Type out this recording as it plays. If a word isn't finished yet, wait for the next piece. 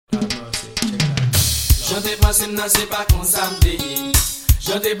J'entends panse'm nan c'est pas konsa'm te.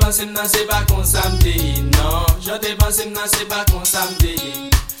 J'entends panse'm nan c'est pas konsa'm te. Non, j'entends panse'm nan c'est pas konsa'm te.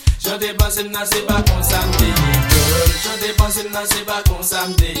 J'entends panse'm nan c'est pas konsa'm te. Girl, j'entends panse'm nan c'est pas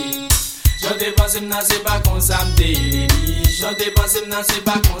konsa'm te. J'entends panse'm nan c'est pas konsa'm te. J'entends panse'm nan c'est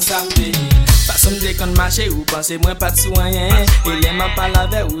pas konsa'm te. Fason'm de kon'n mashe ou pense mwen pas sou anyen. Et les m'a pas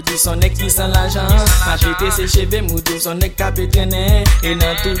avè'w di son ek qui sans lajan. Mape trese cheve'm ou di son ek kape tren'nen. Et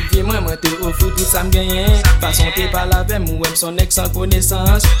dans toute vie moi te ofri'w tout ça m'gagne. Fason te pas avè'm ou wè'm son ek sans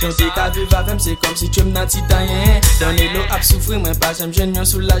connaissance. Quand t'es qu'à vivre avè'm c'est comme si tu m'nan titanien. Donelo ap souffrir moi pas j'aime jeune un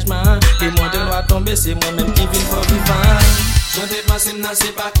soulagement. Et moi de loi tomber c'est moi même qui vin pour vivant. J'entends panse'm nan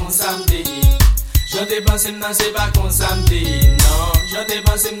c'est pas konsa'm te. J'entends panse'm nan c'est pas konsa'm te. Non, j'entends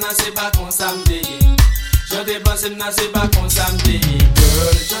panse'm nan c'est pas konsa'm te. J'entends panse'm nan c'est pas konsa'm te.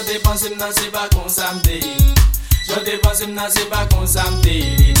 Girl, j'entends panse'm nan c'est pas konsa'm te. J'entends panse'm nan c'est pas konsa'm te.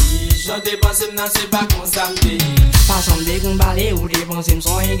 J'entends panse'm nan c'est pas konsa'm te. Fason'm de kon balé ou tes pensées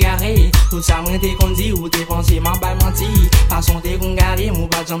sont égarées. Tout ça moi te kon dit ou tes pensées m'a pas menti. Fason te kon gade ou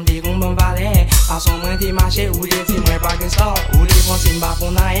pas j'en te kon bon balé. Fason moi te marché ou te dit moi pas que ça. Ou tes pensées m'pas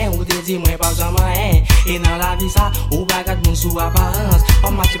qu'on a rien ou te dit moi pas jamais. Et dans la vie ça ou pas quatre mon sous apparence.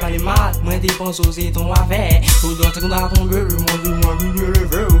 On marche pas les maths, moi te pense c'est ton affaire. Tout dans ton beurre, moi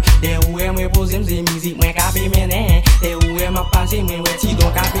leve'w. Des où est moi poze'm c'est musique moi kape mwen. Des où est m'a passé moi ouais ti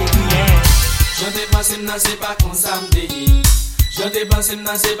donc kape rien. J'entends panse'm nan c'est pas konsa'm te. J'entends panse'm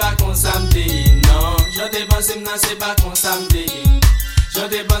nan c'est pas konsa'm te. Non, j'entends panse'm nan c'est pas konsa'm te.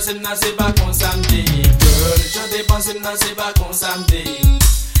 J'entends panse'm nan c'est pas konsa'm te. Girl, j'entends panse'm nan c'est pas konsa'm te.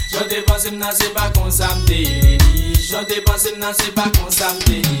 J'entends panse'm nan c'est pas konsa'm te. J'entends panse'm nan c'est pas konsa'm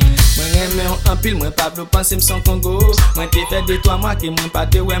te. Mwen ren'men'w en pile, mwen pas blou panse'm son Congo. Mwen te fait de toi moi que mwen pas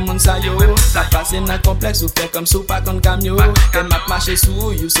te wè'm moun sa yo. La passe nan complexe ou fait comme sou pas kon'n kamyo. Et m'a marché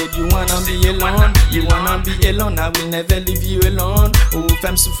sous you said you wanna be alone. You wanna be alone, I will never leave you alone. Ou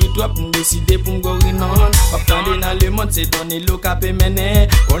fèm souffrir trop pour décider pour m'go rinon. Obtande dans le monde c'est Donelo kape menen.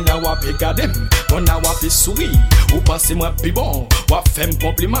 Kon'n a wapé gade'm, kon'n a wapé souris. Ou pense moi plus bon, wap fèm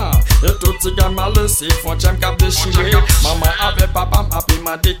compliment. Et tout ti gars mal laissé, font j'aime cap déchiré. Maman avec papa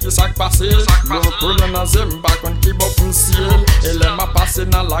m'a m'a dit qui ça passé. Le konsa'm nan zie'm, par contre qui bon pour ciel. Et les m'a passé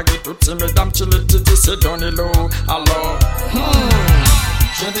dans la rue, toutes ces mesdames qui le disent c'est Donelo. Alors,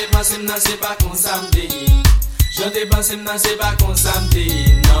 J'entends panse'm nan c'est pas konsa'm te. J'entends panse'm nan c'est pas konsa'm te.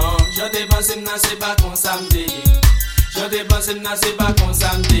 Non, j'entends panse'm nan c'est pas konsa'm te. J'entends panse'm nan c'est pas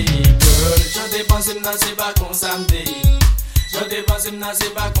konsa'm te. Girl, j'entends panse'm nan c'est pas konsa'm te. J'entends panse'm nan c'est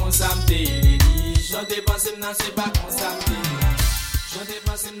pas konsa'm te. J'entends panse'm nan c'est pas konsa'm te. J'entends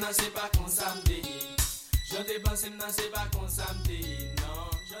panse'm nan c'est pas konsa'm te. J'entends panse'm nan c'est pas konsa'm te. Non,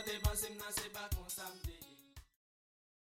 j'entends panse'm nan c'est